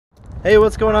Hey,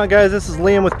 what's going on, guys? This is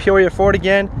Liam with Peoria Ford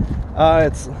again.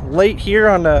 It's late here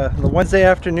on the Wednesday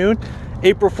afternoon.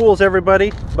 April Fool's,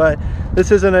 everybody, but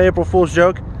this isn't an April Fool's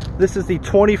joke. This is the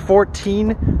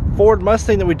 2014 Ford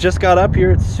Mustang that we just got up here.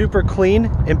 It's super clean,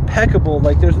 impeccable.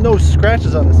 Like, there's no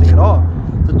scratches on this thing at all.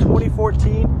 The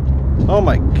 2014, oh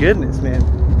my goodness, man.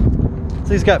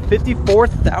 So he's got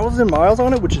 54,000 miles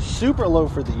on it, which is super low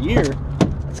for the year.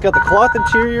 It's got the cloth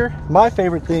interior, my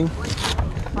favorite thing.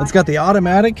 It's got the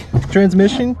automatic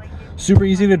transmission, super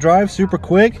easy to drive, super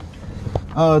quick.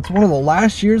 It's one of the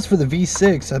last years for the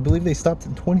V6. I believe they stopped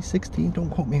in 2016. Don't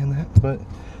quote me on that. But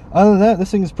other than that,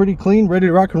 this thing is pretty clean, ready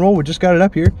to rock and roll. We just got it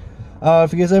up here.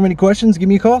 If you guys have any questions, give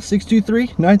me a call,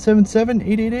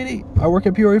 623-977-8888. I work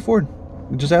at Peoria Ford.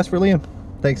 Just ask for Liam.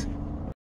 Thanks.